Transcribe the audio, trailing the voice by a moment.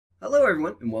Hello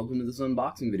everyone, and welcome to this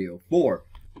unboxing video for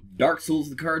Dark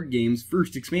Souls the card game's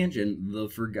first expansion, The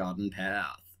Forgotten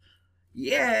Path.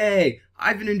 Yay!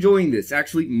 I've been enjoying this,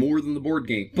 actually more than the board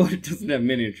game, but it doesn't have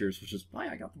miniatures, which is why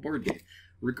I got the board game.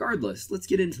 Regardless, let's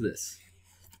get into this.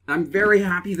 I'm very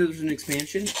happy that there's an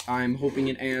expansion. I'm hoping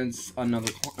it adds more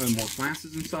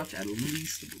classes and such, at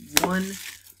least one.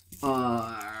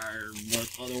 But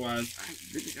otherwise, I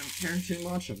really don't care too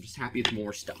much. I'm just happy it's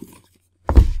more stuff.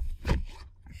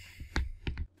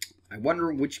 I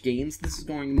wonder which games this is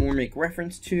going to more make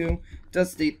reference to. It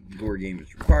does state the board game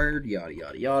is required, yada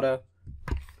yada yada.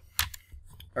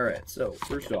 Alright, so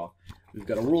first off, we've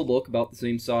got a rule book about the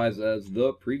same size as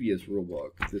the previous rule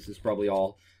book. This is probably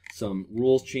all some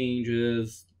rules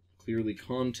changes, clearly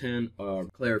content,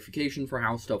 clarification for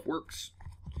how stuff works.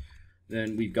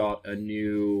 Then we've got a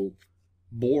new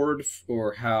board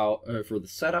for for the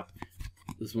setup.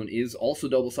 This one is also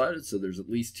double-sided, so there's at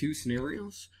least 2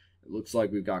 scenarios. It looks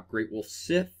like we've got Great Wolf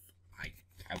Sith. I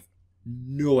have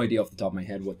no idea off the top of my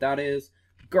head what that is.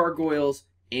 Gargoyles,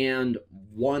 and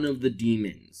one of the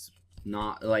demons.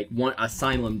 Not like one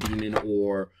Asylum Demon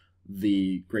or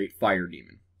the Great Fire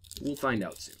Demon. We'll find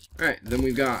out soon. Alright, then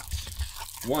we've got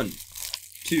 1,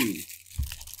 2,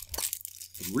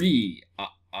 3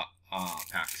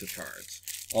 packs of cards.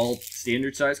 All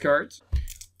standard size cards.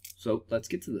 So let's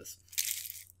get to this.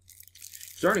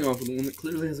 Starting off with the one that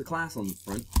clearly has a class on the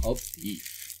front of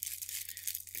Thief.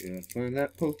 Gotta find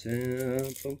that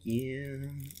potent. Oh yeah.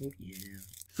 Oh yeah.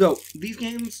 So, these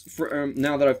games,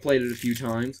 now that I've played it a few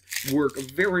times, work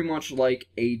very much like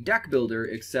a deck builder,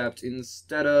 except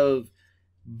instead of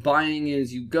buying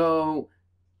as you go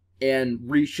and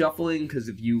reshuffling, because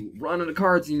if you run out of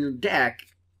cards in your deck,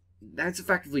 that's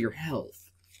effectively your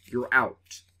health. You're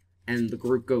out. And the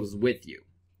group goes with you.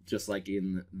 Just like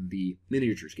in the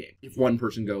miniatures game. If one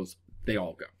person goes, they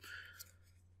all go.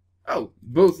 Oh,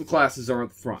 both the classes are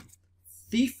at the front.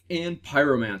 Thief and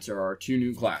Pyromancer are 2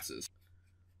 new classes.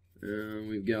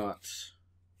 We've got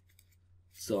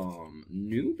some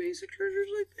new basic treasures,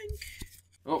 I think.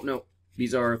 Oh, no.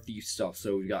 These are Thief stuff.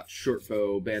 So we've got Short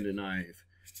Bow, Bandit Knife,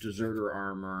 Deserter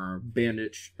Armor,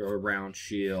 Bandit Round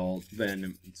Shield,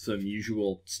 then some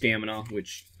usual stamina,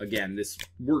 which, again, this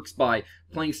works by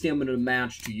playing stamina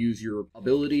match to use your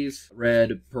abilities.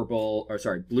 Red, purple, or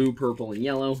sorry, blue, purple, and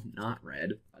yellow, not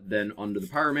red. Then under the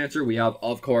Pyromancer, we have,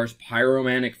 of course,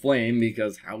 Pyromanic Flame,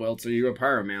 because how else are you a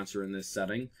Pyromancer in this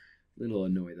setting? A little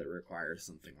annoyed that it requires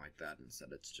something like that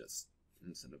instead of just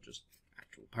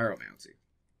actual pyromancy.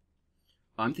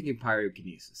 I'm thinking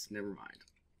pyrokinesis, never mind.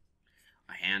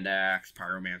 A hand axe,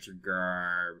 Pyromancer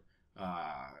garb,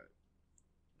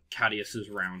 Cadius's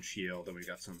round shield. Then we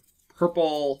got some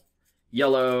purple,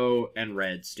 yellow, and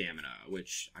red stamina,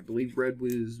 which I believe red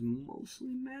was mostly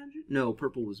magic. No,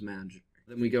 purple was magic.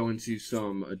 Then we go into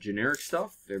some generic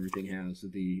stuff. Everything has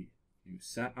the new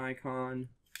set icon,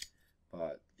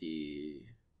 but we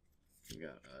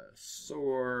got a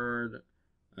sword,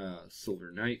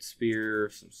 Silver Knight Spear,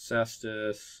 some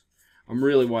Cestus. I'm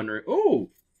really wondering.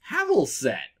 Oh! Havel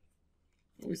set!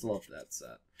 Always loved that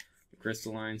set. The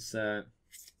Crystalline set.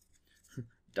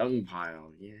 Dung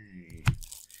Pile, yay.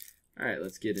 Alright,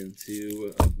 let's get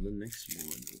into the next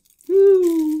one.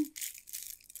 Woo!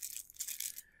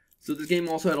 So this game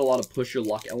also had a lot of push your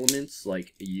luck elements,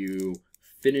 like you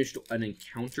finished an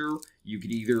encounter, you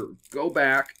could either go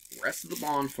back, rest of the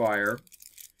bonfire,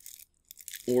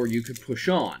 or you could push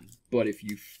on. But if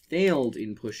you failed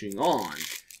in pushing on,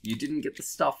 you didn't get the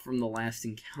stuff from the last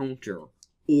encounter,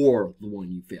 or the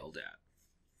one you failed at.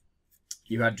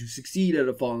 You had to succeed at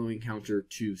a following encounter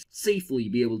to safely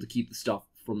be able to keep the stuff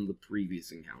from the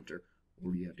previous encounter,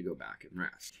 or you had to go back and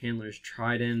rest. Handler's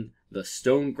Trident, the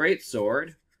Stone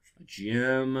Greatsword, a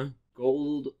gem,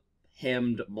 gold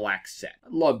hemmed black set. I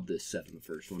loved this set in the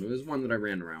first one. It was one that I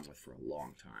ran around with for a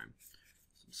long time.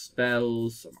 Some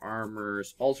spells, some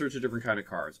armors, all sorts of different kind of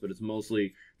cards, but it's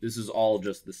mostly, this is all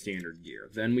just the standard gear.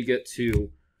 Then we get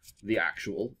to the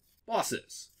actual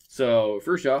bosses. So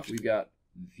first off, we've got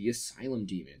the Asylum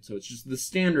Demon. So it's just the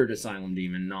standard Asylum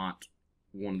Demon, not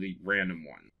one of the random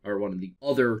ones, or one of the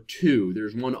other 2.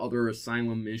 There's one other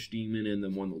Asylum-ish demon, and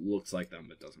then one that looks like them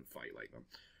but doesn't fight like them.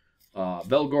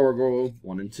 Velgorgor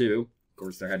 1 and 2. Of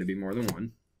course, there had to be more than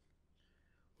one.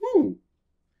 Ooh!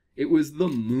 It was the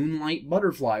Moonlight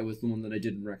Butterfly was the one that I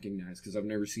didn't recognize, because I've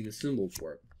never seen a symbol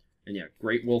for it. And yeah,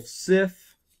 Great Wolf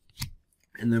Sith.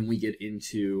 And then we get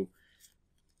into,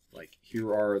 like,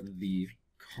 here are the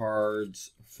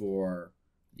cards for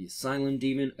the Asylum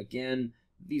Demon. Again,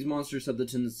 these monsters have the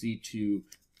tendency to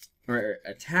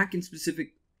attack in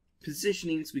specific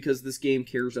positionings because this game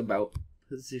cares about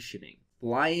positioning.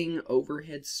 flying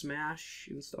overhead smash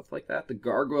and stuff like that. The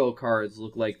Gargoyle cards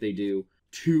look like they do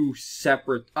two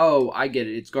separate... Oh, I get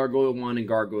it. It's Gargoyle 1 and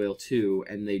Gargoyle 2,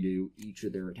 and they do each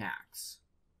of their attacks.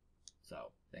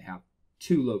 So, they have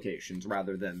two locations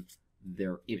rather than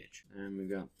their image. And we've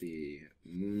got the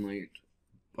Moonlight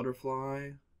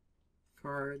Butterfly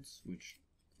cards, which,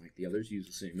 like the others, use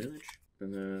the same image.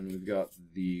 And then we've got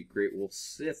the Great Wolf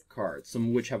Sith cards, some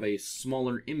of which have a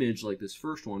smaller image like this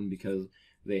first one because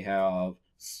they have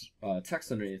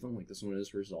text underneath them, like this one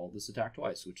is resolve this attack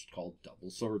twice, which is called Double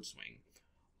Sword Swing.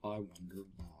 I wonder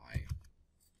why.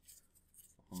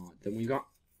 Then we got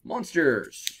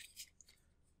monsters.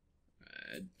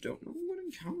 I don't know what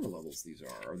encounter levels these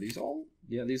are. Are these all?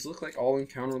 Yeah, these look like all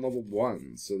encounter level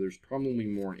 1, so there's probably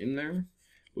more in there.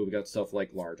 We've got stuff like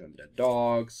large undead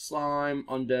dog, slime,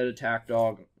 undead attack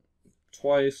dog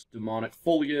twice, demonic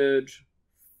foliage,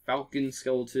 falcon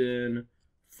skeleton,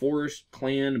 forest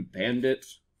clan bandit,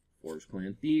 forest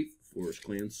clan thief, forest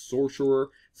clan sorcerer.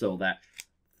 So that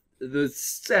the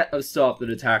set of stuff that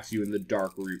attacks you in the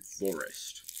Darkroot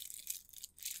Forest,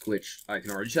 which I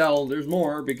can already tell there's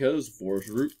more because forest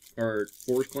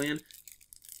clan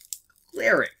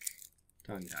cleric.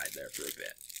 Tongue-tied there for a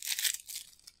bit.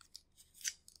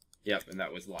 Yep, and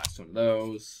that was the last one of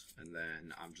those. And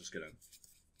then I'm just going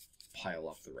to pile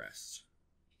up the rest.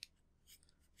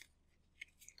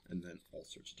 And then all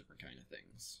sorts of different kind of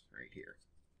things right here.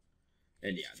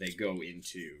 And yeah, they go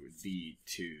into the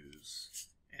 2s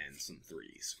and some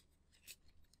 3s.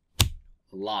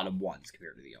 A lot of 1s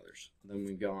compared to the others. Then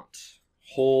we got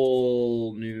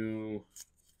whole new...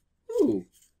 Ooh!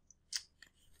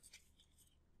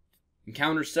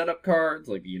 Encounter setup cards,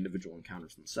 like the individual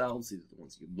encounters themselves. These are the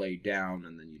ones you lay down,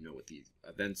 and then you know what the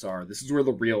events are. This is where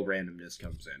the real randomness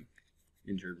comes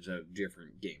in terms of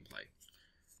different gameplay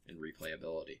and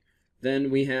replayability. Then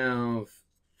we have,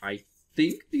 I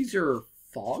think these are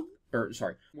fog, or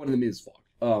sorry, one of them is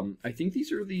fog. I think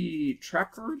these are the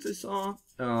trap cards I saw.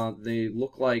 They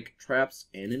look like traps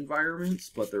and environments,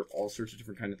 but they're all sorts of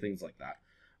different kind of things like that.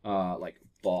 Like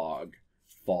bog,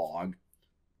 fog,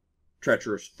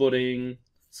 treacherous footing,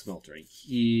 smeltering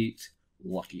heat,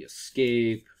 lucky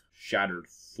escape, shattered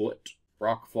foot,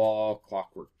 rockfall,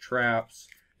 clockwork traps.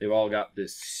 They've all got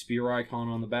this spear icon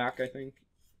on the back, I think.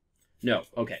 No,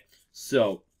 okay.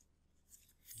 So,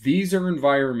 these are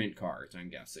environment cards, I'm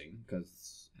guessing, and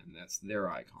that's their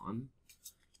icon.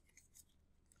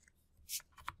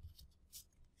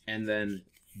 And then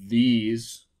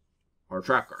these are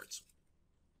trap cards.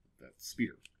 That's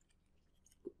spear.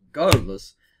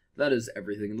 Regardless, that is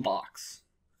everything in the box.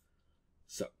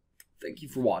 So, thank you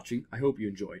for watching. I hope you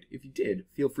enjoyed. If you did,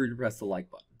 feel free to press the like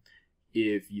button.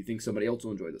 If you think somebody else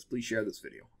will enjoy this, please share this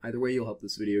video. Either way, you'll help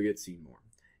this video get seen more.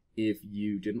 If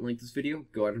you didn't like this video,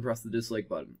 go ahead and press the dislike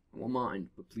button. I won't mind,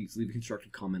 but please leave a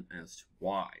constructive comment as to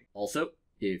why. Also,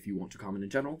 if you want to comment in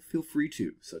general, feel free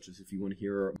to, such as if you want to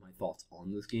hear my thoughts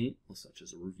on this game, such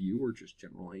as a review or just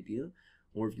general idea,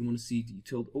 or if you want to see a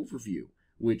detailed overview,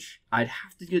 which I'd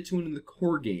have to get to in the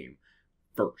core game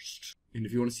first. And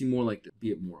if you want to see more like that,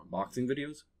 be it more unboxing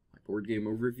videos, my board game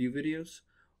overview videos,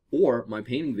 or my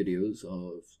painting videos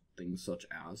of things such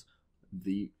as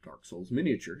the Dark Souls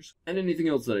miniatures, and anything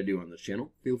else that I do on this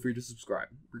channel, feel free to subscribe.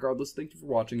 Regardless, thank you for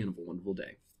watching and have a wonderful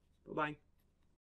day. Bye-bye.